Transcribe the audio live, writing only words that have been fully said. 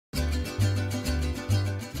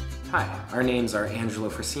Hi, our names are Angelo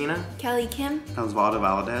Frisina, Kelly Kim, Osvaldo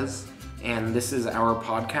Valadez, and this is our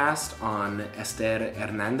podcast on Ester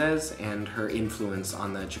Hernandez and her influence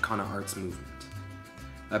on the Chicano arts movement.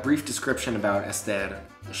 A brief description about Ester: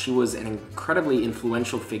 she was an incredibly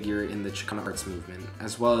influential figure in the Chicano arts movement,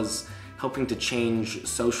 as well as helping to change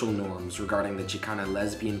social norms regarding the Chicana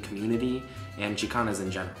lesbian community and Chicanas in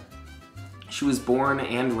general. She was born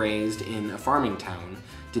and raised in a farming town,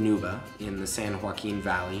 Dinuba, in the San Joaquin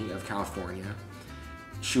Valley of California.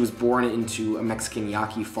 She was born into a Mexican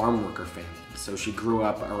Yaqui farm worker family, so she grew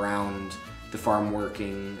up around the farm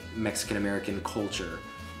working Mexican-American culture.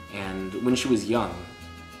 And when she was young,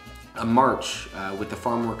 a march with the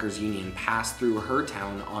Farm Workers Union passed through her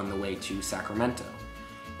town on the way to Sacramento.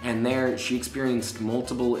 And there she experienced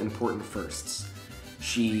multiple important firsts.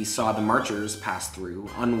 She saw the marchers pass through,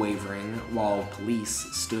 unwavering, while police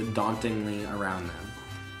stood dauntingly around them.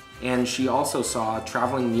 And she also saw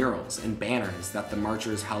traveling murals and banners that the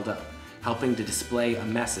marchers held up, helping to display a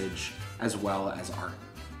message as well as art.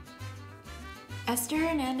 Ester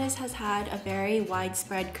Hernandez has had a very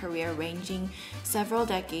widespread career ranging several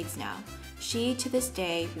decades now. She, to this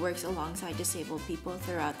day, works alongside disabled people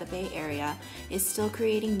throughout the Bay Area, is still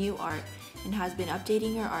creating new art, and has been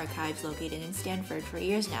updating her archives located in Stanford for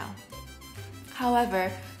years now.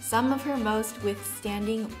 However, some of her most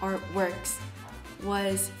withstanding artworks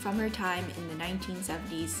was from her time in the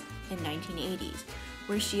 1970s and 1980s,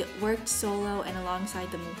 where she worked solo and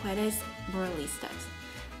alongside the Mujeres Muralistas.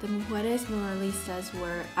 The Mujeres Muralistas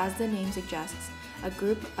were, as the name suggests, a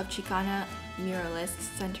group of Chicana muralists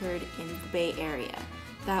centered in the Bay Area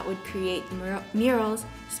that would create murals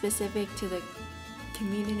specific to the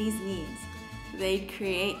community's needs. They'd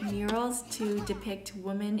create murals to depict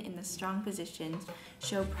women in the strong positions,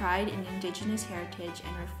 show pride in indigenous heritage,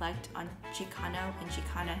 and reflect on Chicano and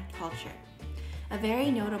Chicana culture. A very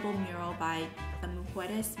notable mural by the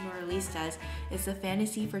Mujeres Muralistas is the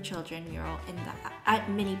Fantasy for Children mural at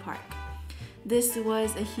Mini Park. This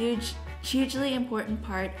was a hugely important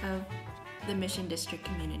part of the Mission District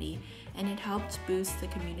community, and it helped boost the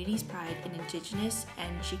community's pride in indigenous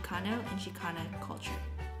and Chicana culture.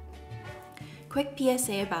 Quick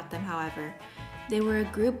PSA about them, however. They were a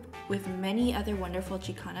group with many other wonderful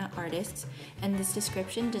Chicana artists, and this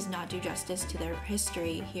description does not do justice to their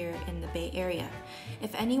history here in the Bay Area.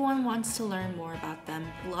 If anyone wants to learn more about them,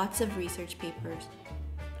 lots of research papers,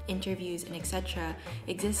 interviews, and etc.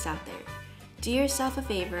 exist out there. Do yourself a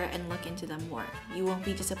favor and look into them more. You won't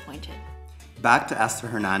be disappointed. Back to Ester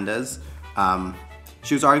Hernandez.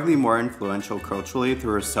 She was arguably more influential culturally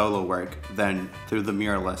through her solo work than through the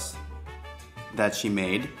muralists that she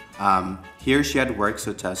made. Here she had works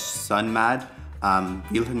such as Sun Mad,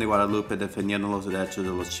 Virgen de Guadalupe defendiendo los derechos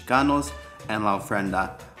de los Chicanos, and La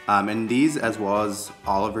Ofrenda. In these, as well as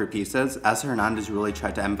all of her pieces, Ester Hernandez really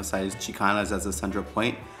tried to emphasize Chicanas as a central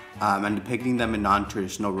point and depicting them in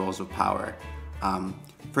non-traditional roles of power.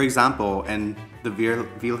 For example, in the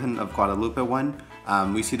Virgen of Guadalupe one,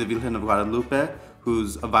 we see the Virgen of Guadalupe,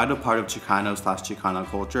 who's a vital part of Chicano/Chicana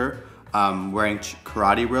culture, wearing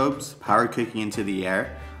karate robes, power kicking into the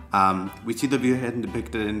air. We see the Virgen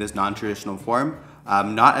depicted in this non-traditional form,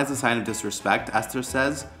 not as a sign of disrespect, Ester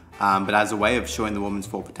says, but as a way of showing the woman's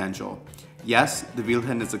full potential. Yes, the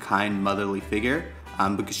Virgen is a kind, motherly figure,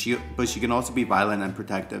 but she can also be violent and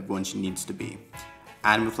protective when she needs to be.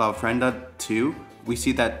 And with La Ofrenda too, we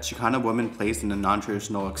see that Chicana women placed in a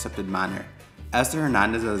non-traditional accepted manner. Ester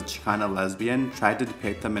Hernandez, as a Chicana lesbian, tried to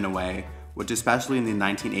depict them in a way which, especially in the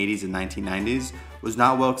 1980s and 1990s, was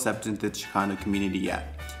not well accepted in the Chicana community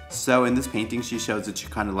yet. So in this painting, she shows a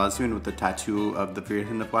Chicana lesbian with a tattoo of the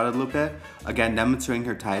Virgen of Guadalupe, again demonstrating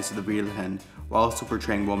her ties to the Virgen, while also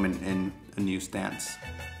portraying women in a new stance.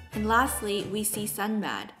 And lastly, we see Sun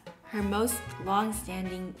Mad, her most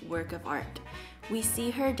long-standing work of art. We see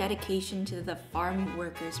her dedication to the farm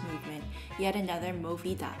workers movement, yet another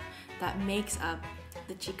movida that makes up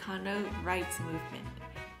the Chicano rights movement.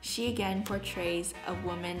 She again portrays a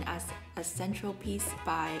woman as a central piece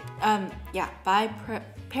by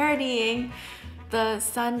parodying the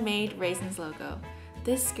Sun-made Raisins logo.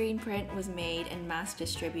 This screen print was made and mass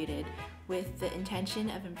distributed with the intention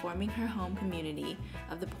of informing her home community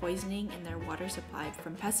of the poisoning in their water supply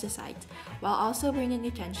from pesticides, while also bringing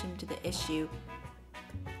attention to the issue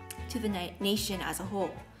to the nation as a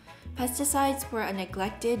whole. Pesticides were a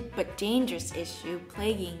neglected but dangerous issue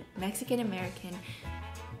plaguing Mexican-American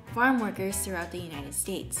farm workers throughout the United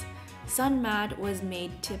States. Sun Mad was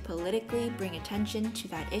made to politically bring attention to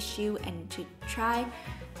that issue and to try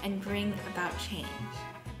and bring about change.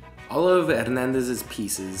 All of Hernandez's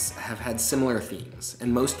pieces have had similar themes,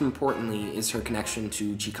 and most importantly is her connection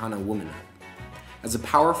to Chicano womanhood. As a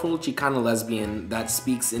powerful Chicana lesbian that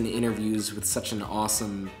speaks in interviews with such an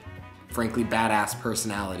awesome, frankly badass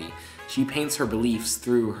personality, she paints her beliefs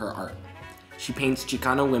through her art. She paints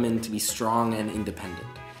Chicano women to be strong and independent,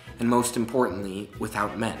 and most importantly,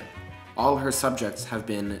 without men. All her subjects have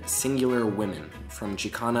been singular women from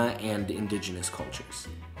Chicana and indigenous cultures.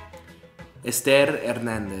 Ester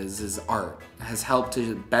Hernandez's art has helped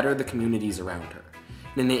to better the communities around her.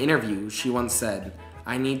 In an interview, she once said,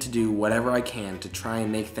 "I need to do whatever I can to try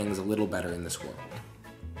and make things a little better in this world."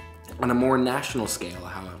 On a more national scale,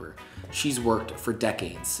 however, she's worked for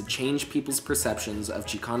decades to change people's perceptions of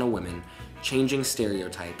Chicano women, changing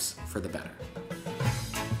stereotypes for the better.